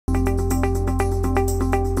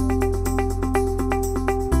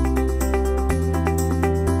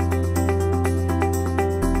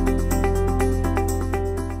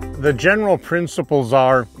The general principles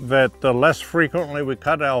are that the less frequently we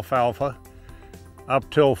cut alfalfa up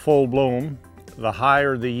till full bloom, the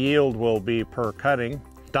higher the yield will be per cutting.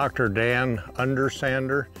 Dr. Dan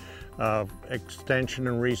Undersander, Extension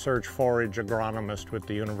and Research Forage Agronomist with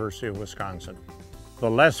the University of Wisconsin.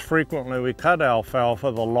 The less frequently we cut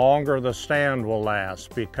alfalfa, the longer the stand will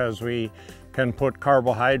last because we can put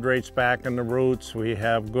carbohydrates back in the roots, we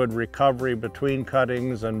have good recovery between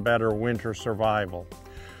cuttings and better winter survival.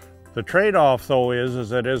 The trade-off though is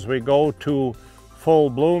that as we go to full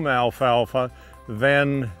bloom alfalfa,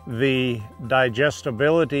 then the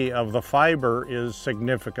digestibility of the fiber is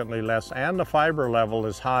significantly less and the fiber level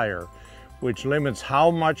is higher, which limits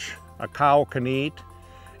how much a cow can eat,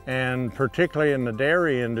 and particularly in the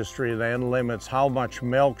dairy industry then limits how much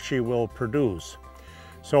milk she will produce.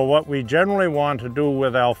 So what we generally want to do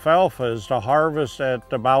with alfalfa is to harvest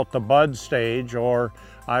at about the bud stage, or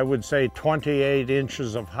I would say 28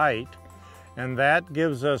 inches of height, and that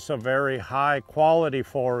gives us a very high quality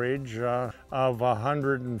forage of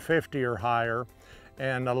 150 or higher,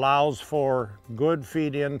 and allows for good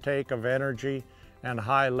feed intake of energy and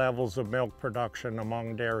high levels of milk production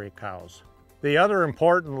among dairy cows. The other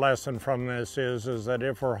important lesson from this is that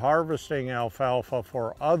if we're harvesting alfalfa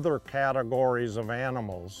for other categories of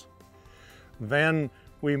animals, then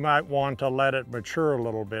we might want to let it mature a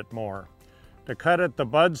little bit more. To cut at the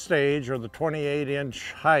bud stage or the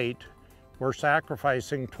 28-inch height, we're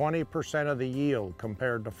sacrificing 20% of the yield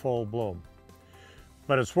compared to full bloom.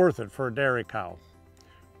 But it's worth it for a dairy cow.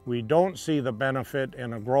 We don't see the benefit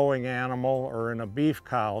in a growing animal or in a beef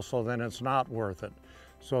cow, so then it's not worth it.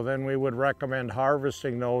 So then we would recommend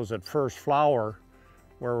harvesting those at first flower,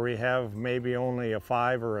 where we have maybe only a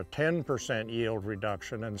 5 or a 10% yield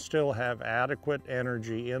reduction and still have adequate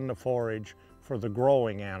energy in the forage for the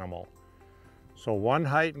growing animal. So one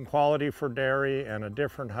height and quality for dairy and a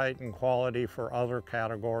different height and quality for other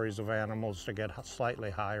categories of animals to get slightly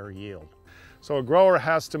higher yield. So a grower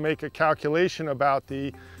has to make a calculation about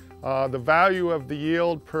the value of the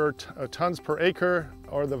yield per tons per acre,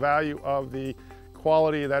 or the value of the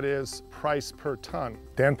quality, that is price per ton.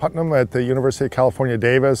 Dan Putnam at the University of California,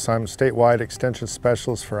 Davis. I'm statewide extension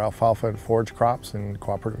specialist for alfalfa and forage crops in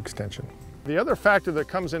cooperative extension. The other factor that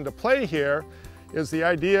comes into play here is the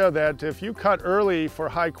idea that if you cut early for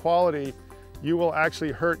high quality, you will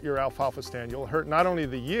actually hurt your alfalfa stand. You'll hurt not only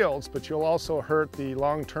the yields, but you'll also hurt the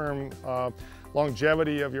long-term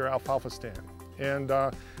longevity of your alfalfa stand. And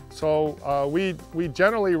so we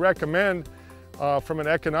generally recommend from an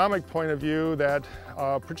economic point of view that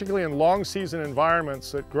particularly in long season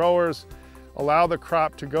environments, that growers allow the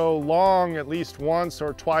crop to go long at least once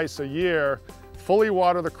or twice a year, fully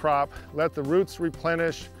water the crop, let the roots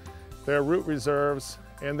replenish their root reserves,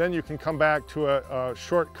 and then you can come back to a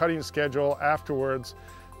short cutting schedule afterwards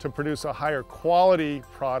to produce a higher quality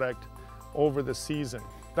product over the season.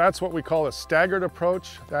 That's what we call a staggered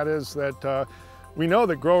approach. That is that we know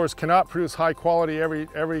that growers cannot produce high quality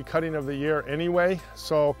every cutting of the year anyway,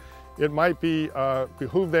 so it might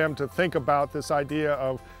behoove them to think about this idea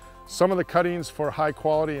of some of the cuttings for high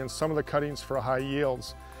quality and some of the cuttings for high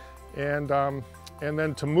yields. And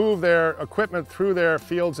then to move their equipment through their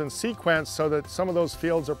fields in sequence so that some of those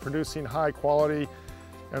fields are producing high quality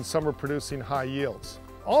and some are producing high yields.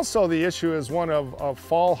 Also, the issue is one of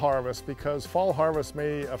fall harvest, because fall harvest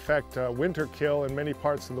may affect winter kill in many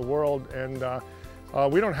parts of the world, and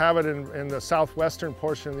we don't have it in the southwestern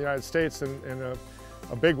portion of the United States in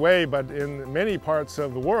a big way, but in many parts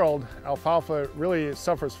of the world, alfalfa really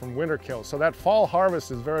suffers from winter kill. So that fall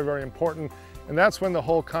harvest is very, very important, and that's when the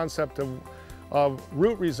whole concept of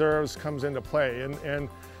root reserves comes into play. And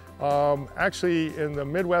actually in the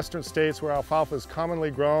Midwestern states where alfalfa is commonly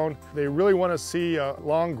grown, they really want to see a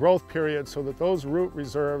long growth period so that those root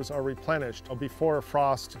reserves are replenished before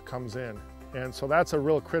frost comes in. And so that's a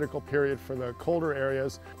real critical period for the colder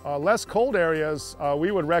areas. Less cold areas,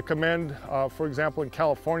 we would recommend, for example, in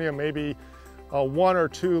California, maybe 1 or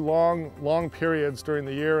 2 long periods during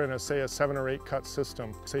the year in say a 7 or 8 cut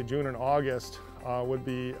system. Say June and August would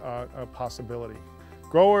be a possibility.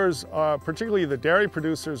 Growers, particularly the dairy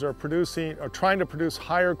producers, are trying to produce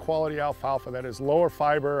higher quality alfalfa, that is lower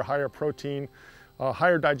fiber, higher protein,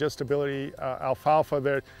 higher digestibility alfalfa.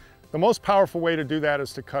 The most powerful way to do that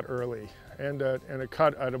is to cut early, and to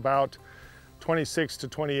cut at about 26 to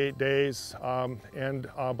 28 days.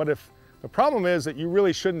 But if the problem is that you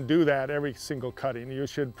really shouldn't do that every single cutting. You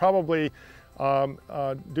should probably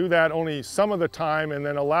do that only some of the time and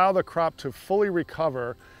then allow the crop to fully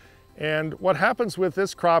recover. And what happens with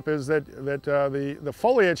this crop is that the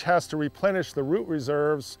foliage has to replenish the root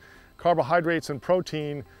reserves, carbohydrates and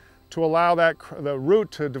protein, to allow the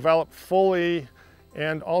root to develop fully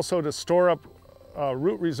and also to store up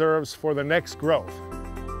root reserves for the next growth.